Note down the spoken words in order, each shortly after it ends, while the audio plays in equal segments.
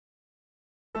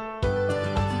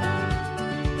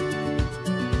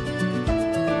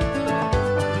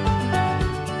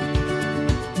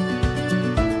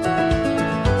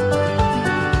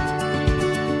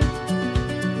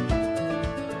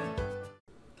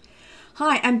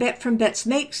Hi, I'm Bet from Bet's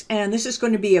Makes, and this is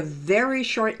going to be a very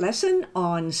short lesson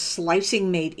on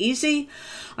slicing made easy.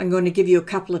 I'm going to give you a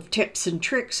couple of tips and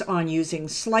tricks on using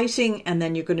slicing, and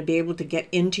then you're going to be able to get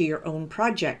into your own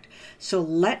project. So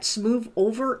let's move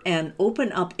over and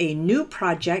open up a new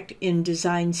project in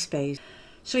Design Space.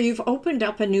 So you've opened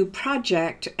up a new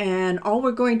project, and all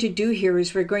we're going to do here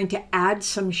is we're going to add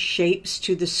some shapes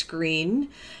to the screen,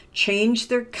 change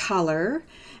their color,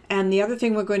 and the other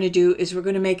thing we're going to do is we're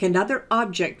going to make another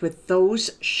object with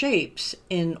those shapes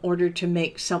in order to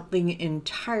make something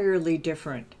entirely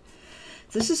different.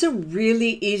 This is a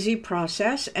really easy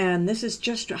process, and this is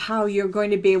just how you're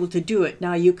going to be able to do it.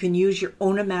 Now you can use your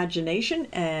own imagination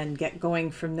and get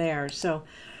going from there. So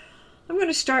I'm going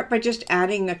to start by just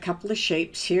adding a couple of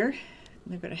shapes here.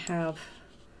 I'm going to have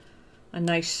a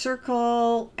nice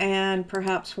circle and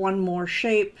perhaps one more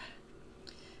shape.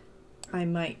 I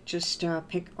might just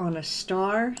pick on a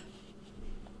star.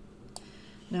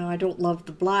 Now I don't love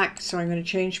the black, so I'm going to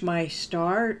change my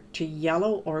star to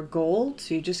yellow or gold.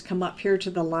 So you just come up here to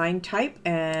the line type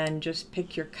and just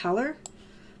pick your color.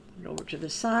 Put it over to the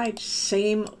side.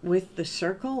 Same with the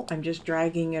circle. I'm just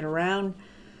dragging it around.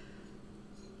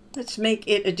 Let's make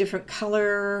it a different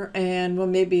color, and we'll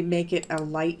maybe make it a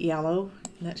light yellow.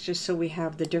 And that's just so we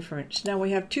have the difference. Now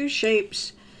we have two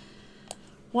shapes.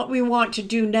 What we want to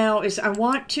do now is I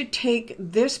want to take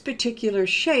this particular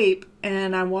shape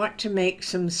and I want to make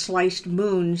some sliced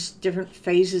moons, different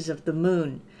phases of the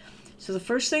moon. So the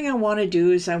first thing I want to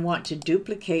do is I want to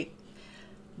duplicate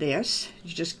this.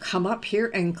 You just come up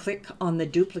here and click on the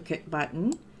duplicate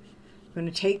button. I'm going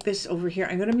to take this over here.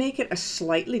 I'm going to make it a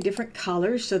slightly different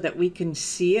color so that we can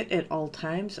see it at all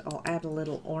times. I'll add a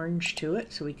little orange to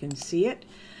it so we can see it.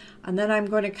 And then I'm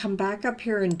going to come back up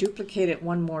here and duplicate it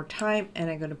one more time,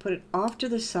 and I'm going to put it off to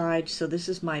the side. So this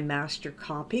is my master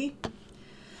copy.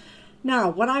 Now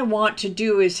what I want to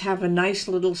do is have a nice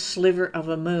little sliver of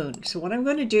a moon. So what I'm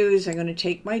going to do is I'm going to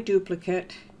take my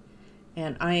duplicate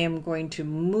and I am going to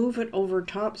move it over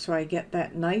top so I get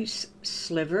that nice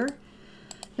sliver.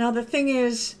 Now the thing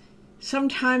is,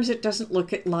 sometimes it doesn't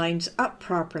look, it lines up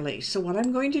properly. So what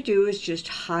I'm going to do is just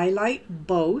highlight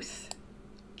both,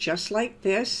 just like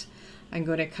this. I'm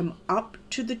going to come up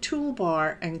to the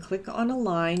toolbar and click on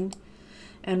Align,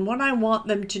 and what I want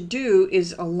them to do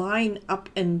is align up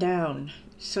and down.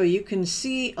 So you can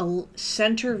see a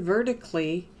center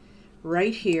vertically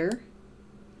right here.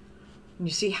 And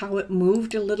you see how it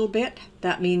moved a little bit?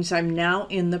 That means I'm now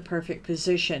in the perfect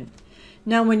position.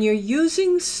 Now when you're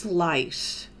using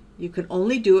slice, you can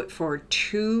only do it for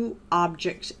two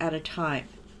objects at a time.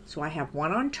 So I have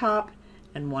one on top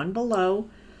and one below.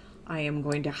 I am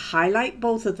going to highlight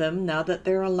both of them now that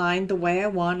they're aligned the way I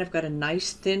want. I've got a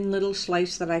nice thin little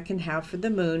slice that I can have for the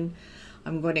moon.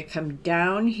 I'm going to come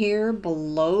down here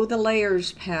below the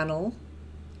layers panel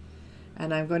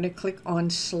and I'm going to click on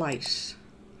slice.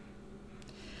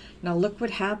 Now look what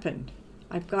happened.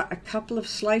 I've got a couple of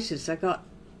slices. I got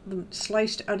them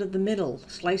sliced out of the middle,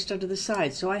 sliced out of the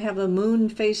side. So I have a moon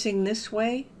facing this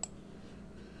way.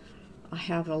 I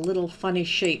have a little funny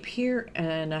shape here,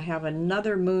 and I have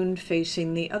another moon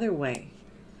facing the other way.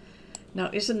 Now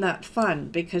isn't that fun?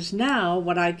 Because now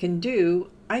what I can do,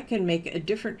 I can make a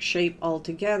different shape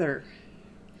altogether.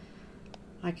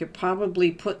 I could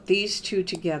probably put these two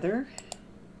together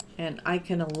and I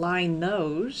can align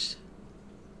those.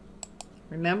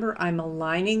 Remember, I'm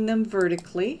aligning them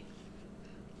vertically.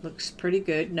 Looks pretty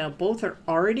good. Now both are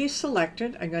already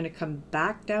selected. I'm going to come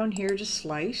back down here to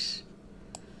slice.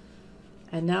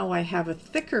 And now I have a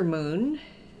thicker moon.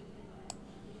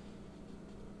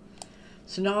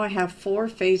 So now I have 4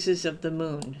 phases of the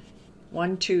moon.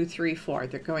 1, 2, 3, 4.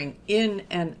 They're going in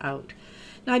and out.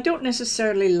 Now I don't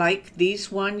necessarily like these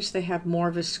ones. They have more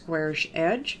of a squarish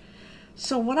edge.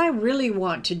 So what I really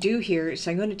want to do here is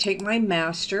I'm going to take my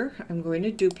master. I'm going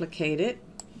to duplicate it.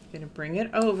 I'm going to bring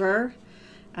it over.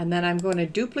 And then I'm going to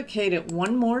duplicate it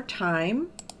one more time.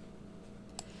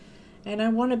 And I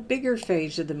want a bigger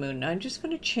phase of the moon. I'm just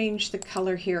going to change the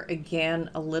color here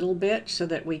again a little bit so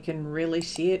that we can really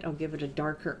see it. I'll give it a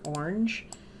darker orange.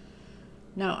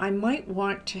 Now I might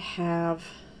want to have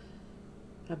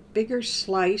a bigger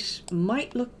slice.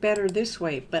 Might look better this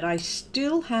way, but I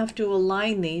still have to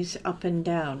align these up and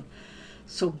down.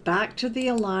 So back to the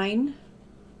align,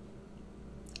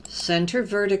 center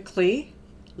vertically,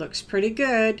 looks pretty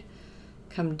good.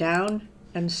 Come down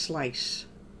and slice.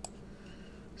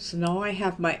 So now I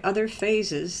have my other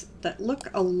phases that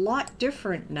look a lot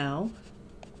different now.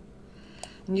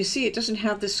 And you see it doesn't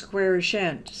have the squarish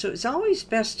end. So it's always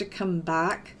best to come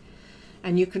back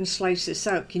And you can slice this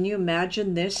out. Can you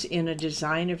imagine this in a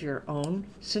design of your own?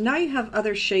 So now you have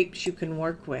other shapes you can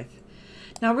work with.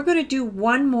 Now we're going to do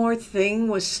one more thing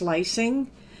with slicing,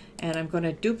 and I'm going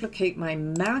to duplicate my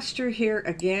master here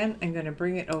again. I'm going to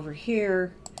bring it over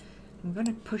here. I'm going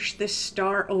to push this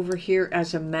star over here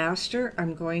as a master.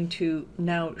 I'm going to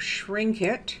now shrink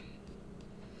it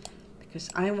because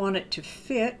I want it to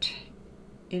fit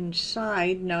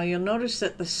inside. Now you'll notice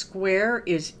that the square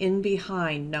is in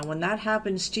behind. Now when that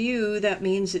happens to you, that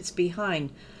means it's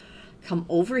behind. Come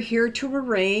over here to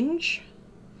arrange,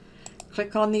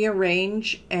 click on the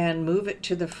arrange and move it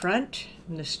to the front,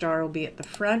 and the star will be at the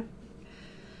front.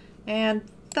 And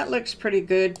that looks pretty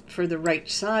good for the right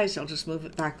size. I'll just move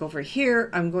it back over here.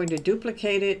 I'm going to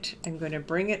duplicate it. I'm going to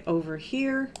bring it over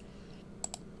here.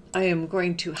 I am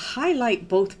going to highlight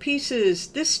both pieces.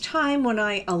 This time when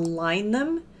I align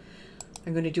them,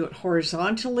 I'm going to do it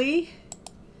horizontally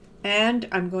and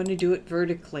I'm going to do it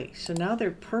vertically. So now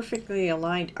they're perfectly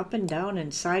aligned up and down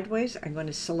and sideways. I'm going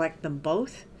to select them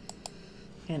both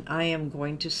and I am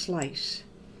going to slice.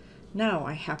 Now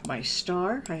I have my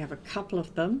star. I have a couple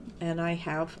of them and I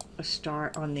have a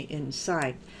star on the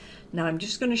inside. Now I'm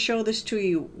just going to show this to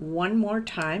you one more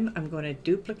time. I'm going to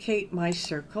duplicate my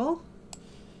circle.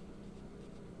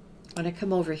 When I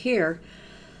come over here,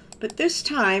 but this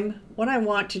time what I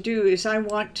want to do is I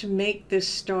want to make this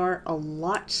star a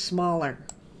lot smaller,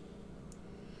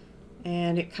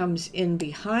 and it comes in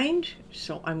behind,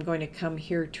 so I'm going to come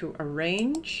here to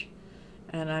arrange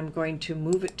and I'm going to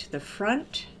move it to the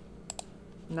front.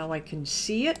 Now I can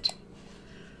see it.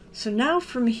 So now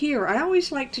from here I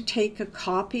always like to take a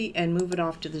copy and move it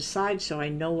off to the side so I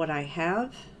know what I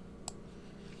have.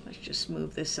 Let's just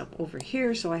move this up over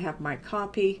here so I have my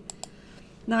copy.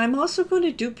 Now I'm also going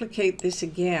to duplicate this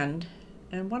again,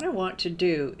 and what I want to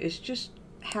do is just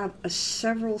have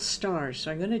several stars.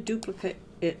 So I'm going to duplicate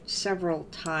it several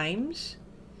times.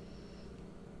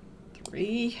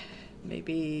 3,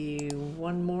 maybe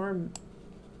one more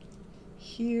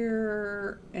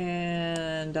here,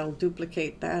 and I'll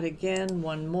duplicate that again,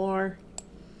 one more.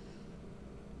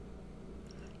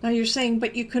 Now you're saying,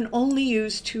 but you can only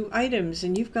use 2 items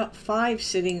and you've got 5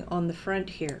 sitting on the front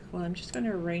here. Well, I'm just going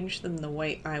to arrange them the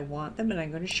way I want them, and I'm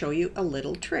going to show you a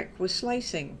little trick with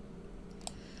slicing.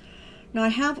 Now I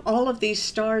have all of these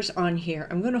stars on here.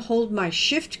 I'm going to hold my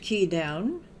shift key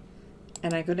down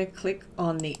and I'm going to click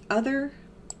on the other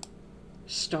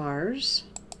stars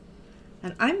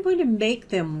and I'm going to make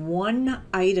them one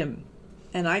item.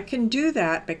 And I can do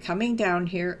that by coming down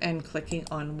here and clicking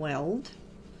on weld.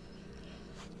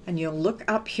 And you'll look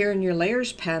up here in your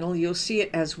layers panel, you'll see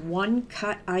it as one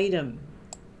cut item.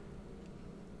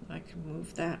 I can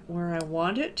move that where I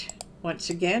want it. Once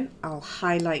again, I'll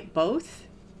highlight both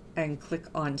and click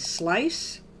on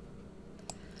slice.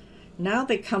 Now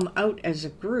they come out as a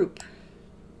group.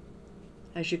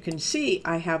 As you can see,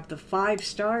 I have the 5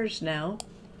 stars now,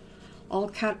 all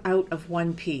cut out of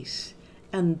one piece.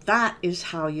 And that is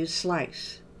how you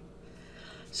slice.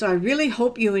 So I really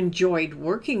hope you enjoyed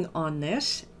working on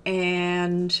this.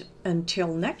 And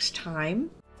until next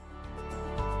time,